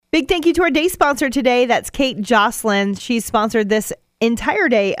Big thank you to our day sponsor today. That's Kate Joslin. She's sponsored this entire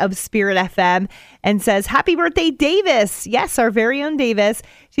day of Spirit FM and says, happy birthday, Davis. Yes, our very own Davis.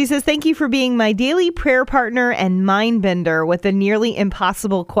 She says, thank you for being my daily prayer partner and mind bender with a nearly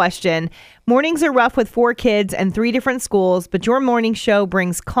impossible question. Mornings are rough with 4 kids and 3 different schools, but your morning show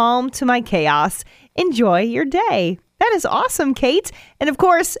brings calm to my chaos. Enjoy your day. That is awesome, Kate. And of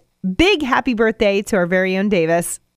course, big happy birthday to our very own Davis.